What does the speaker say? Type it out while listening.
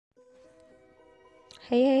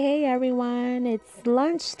Hey, everyone. It's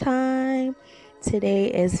lunchtime. Today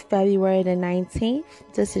is February the 19th.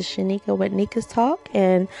 This is Shanika with Nika's Talk,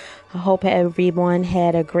 and I hope everyone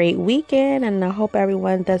had a great weekend, and I hope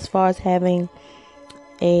everyone thus far is having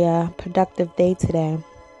a productive day today.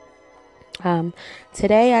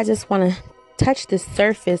 Today, I just want to touch the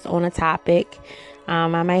surface on a topic.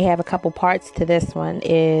 I may have a couple parts to this one,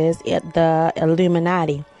 is the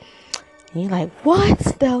Illuminati. And you're like, what?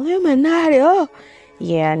 The Illuminati? Oh,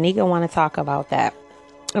 yeah, Nika want to talk about that.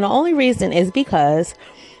 And the only reason is because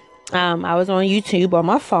I was on YouTube on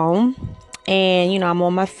my phone, and I'm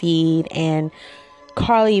on my feed, and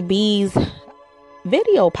Cardi B's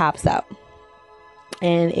video pops up,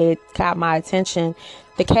 and it caught my attention.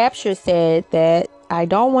 The capture said that I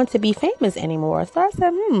don't want to be famous anymore. So I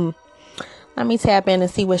said, let me tap in and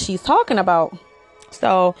see what she's talking about.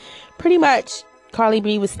 So pretty much Cardi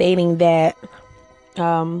B was stating that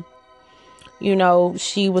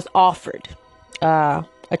she was offered a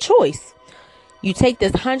choice. You take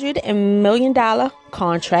this $100 million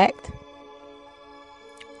contract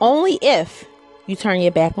only if you turn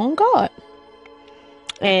your back on God.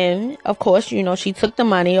 And of course, she took the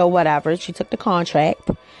money or whatever. She took the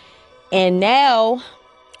contract. And now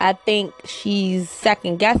I think she's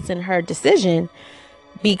second guessing her decision,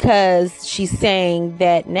 because she's saying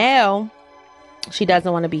that now she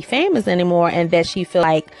doesn't want to be famous anymore, and that she feels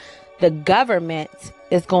like the government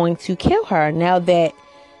is going to kill her now that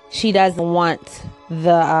she doesn't want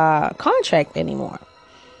the contract anymore.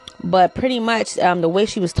 But pretty much the way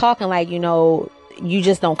she was talking, like, you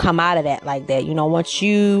just don't come out of that like that. Once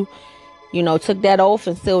you took that oath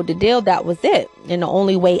and sealed the deal, that was it. And the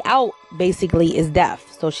only way out basically is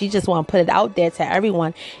death. So she just want to put it out there to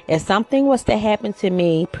everyone. If something was to happen to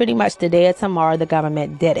me, pretty much today or tomorrow, the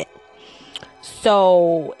government did it.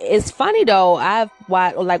 So it's funny though. I've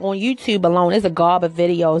watched, like, on YouTube alone, there's a garb of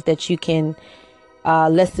videos that you can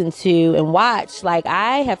listen to and watch. Like,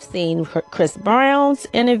 I have seen Chris Brown's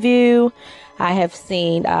interview. I have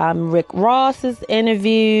seen Rick Ross's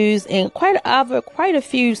interviews, and quite a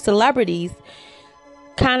few celebrities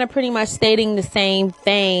kind of pretty much stating the same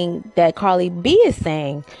thing that Cardi B is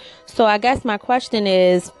saying. So I guess my question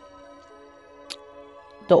is,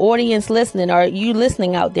 the audience listening, are you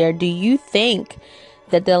listening out there? Do you think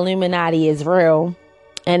that the Illuminati is real?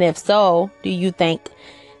 And if so, do you think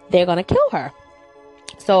they're going to kill her?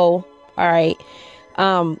 So, all right.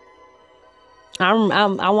 I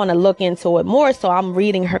want to look into it more. So I'm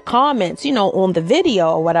reading her comments, on the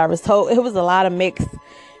video or whatever. So it was a lot of mixed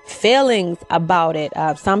feelings about it.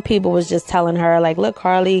 Some people was just telling her, like, look,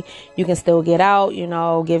 Carly, you can still get out,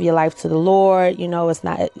 give your life to the Lord.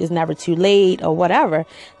 It's never too late or whatever.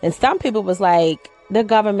 And some people was like, the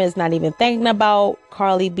government's not even thinking about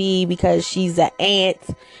Cardi B because she's an ant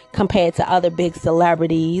compared to other big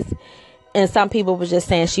celebrities. And some people was just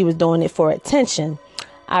saying she was doing it for attention.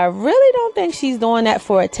 I really don't think she's doing that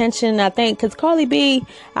for attention. I think because Cardi B,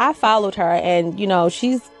 I followed her, and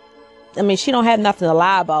she don't have nothing to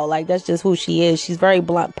lie about. Like, that's just who she is. She's a very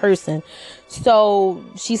blunt person. So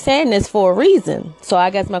she's saying this for a reason. So I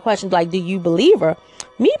guess my question is, like, do you believe her?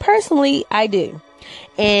 Me personally, I do.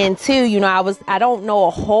 And two, I don't know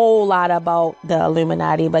a whole lot about the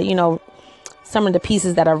Illuminati, but some of the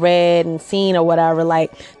pieces that I read and seen or whatever,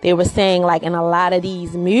 like, they were saying, like, in a lot of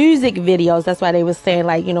these music videos, that's why they were saying,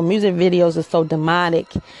 like, music videos are so demonic,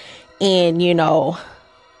 and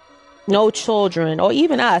no children or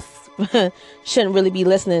even us shouldn't really be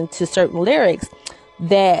listening to certain lyrics,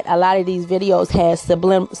 that a lot of these videos have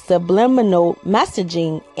subliminal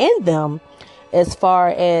messaging in them, as far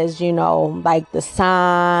as, like the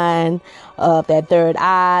sign of that third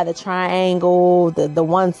eye, the triangle, the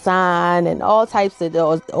one sign, and all types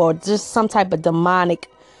of, or just some type of demonic,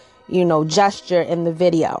 gesture in the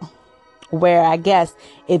video, where I guess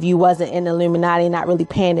if you wasn't in the Illuminati, not really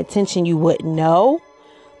paying attention, you wouldn't know.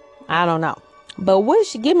 I don't know. But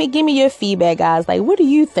give me your feedback, guys. Like, what do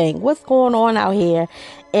you think? What's going on out here?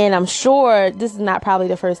 And I'm sure this is not probably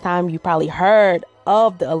the first time you probably heard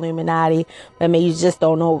of the Illuminati, but maybe you just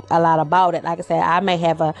don't know a lot about it. Like I said, I may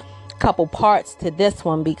have a couple parts to this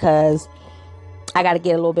one because I got to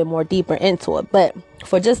get a little bit more deeper into it. But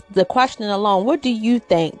for just the question alone, what do you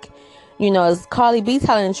think? Is Cardi B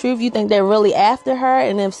telling the truth? You think they're really after her?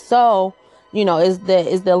 And if so, is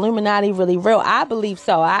the Illuminati really real? I believe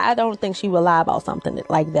so. I don't think she would lie about something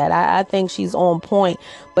like that. I think she's on point,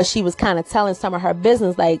 but she was kind of telling some of her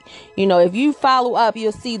business. Like, if you follow up,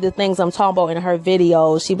 you'll see the things I'm talking about in her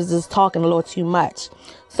videos. She was just talking a little too much.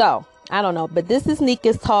 So I don't know, but this is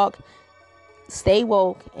Nika's Talk. Stay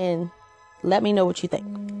woke and let me know what you think.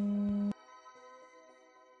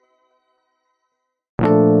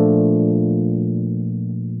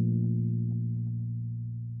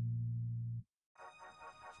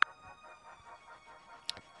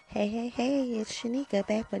 Hey, it's Shanika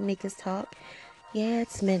back with Nika's Talk. Yeah,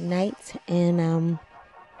 it's midnight, and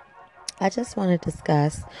I just want to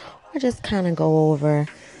discuss or just kind of go over.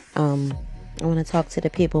 I want to talk to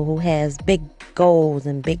the people who has big goals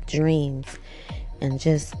and big dreams, and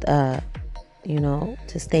just to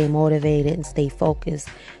stay motivated and stay focused.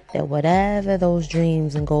 That whatever those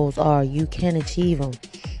dreams and goals are, you can achieve them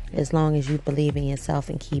as long as you believe in yourself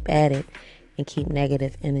and keep at it and keep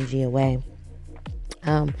negative energy away.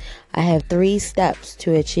 I have 3 steps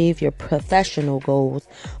to achieve your professional goals,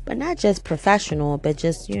 but not just professional, but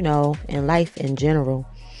just, in life in general.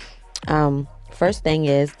 First thing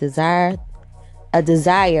is desire. A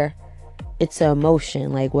desire, it's an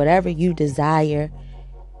emotion. Like whatever you desire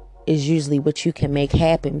is usually what you can make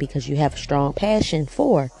happen because you have a strong passion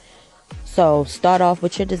for. So start off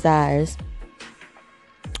with your desires.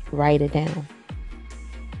 Write it down.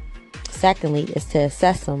 Secondly, is to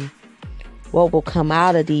assess them. What will come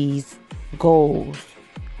out of these goals?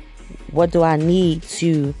 What do I need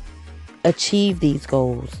to achieve these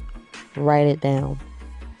goals? Write it down.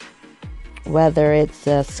 Whether it's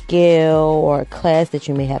a skill or a class that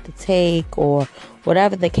you may have to take or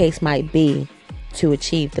whatever the case might be to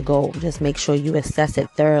achieve the goal, just make sure you assess it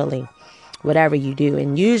thoroughly, whatever you do.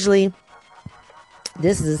 And usually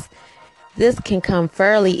this can come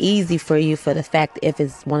fairly easy for you for the fact if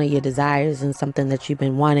it's one of your desires and something that you've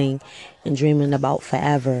been wanting and dreaming about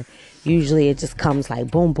forever. Usually it just comes like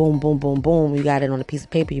boom, boom, boom, boom, boom. You got it on a piece of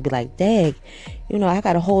paper. You be like, dang, I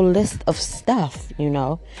got a whole list of stuff,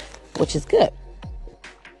 which is good.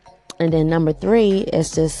 And then number 3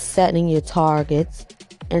 is just setting your targets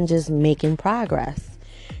and just making progress.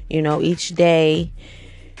 Each day,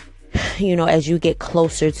 as you get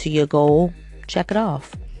closer to your goal, check it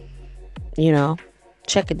off.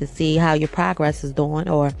 Check it to see how your progress is doing,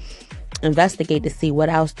 or investigate to see what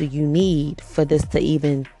else do you need for this to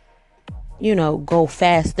even, go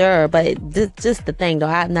faster. But just the thing though,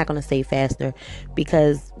 I'm not going to say faster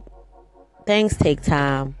because things take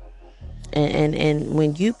time. And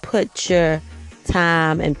when you put your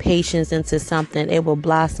time and patience into something, it will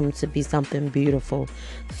blossom to be something beautiful.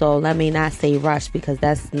 So let me not say rush because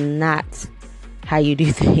that's not how you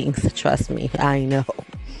do things. Trust me, I know.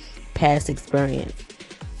 Past experience.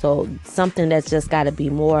 So something that's just got to be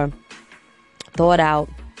more thought out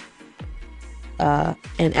and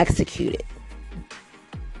executed.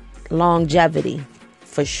 Longevity,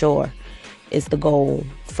 for sure, is the goal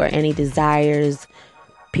for any desires,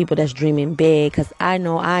 people that's dreaming big, because I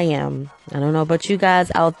know I am. I don't know about you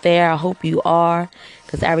guys out there. I hope you are,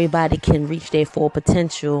 because everybody can reach their full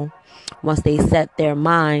potential once they set their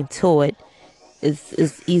mind to it.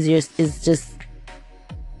 It's easier. It's just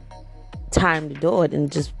time to do it and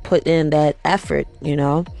just put in that effort,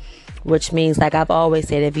 which means, like I've always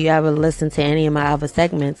said, if you ever listen to any of my other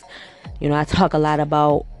segments, I talk a lot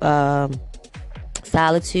about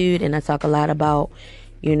solitude, and I talk a lot about,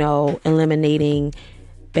 eliminating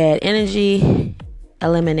bad energy,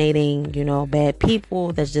 eliminating, bad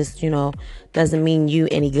people. That's just, doesn't mean you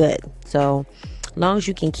any good. So long as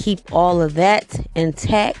you can keep all of that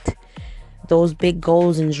intact, those big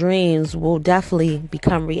goals and dreams will definitely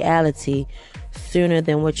become reality sooner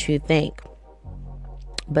than what you think.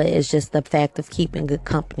 But it's just the fact of keeping good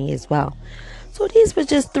company as well. So these were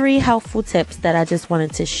just 3 helpful tips that I just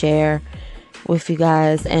wanted to share with you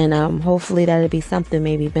guys. And hopefully that'll be something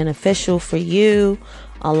maybe beneficial for you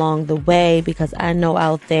along the way, because I know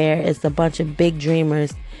out there it's a bunch of big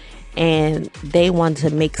dreamers and they want to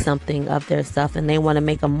make something of their stuff and they want to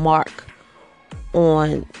make a mark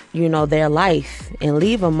on their life and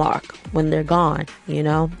leave a mark when they're gone,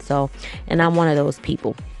 so, and I'm one of those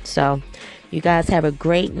people. So you guys have a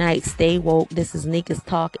great night. Stay woke. This is Nika's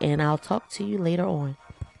Talk, and I'll talk to you later on.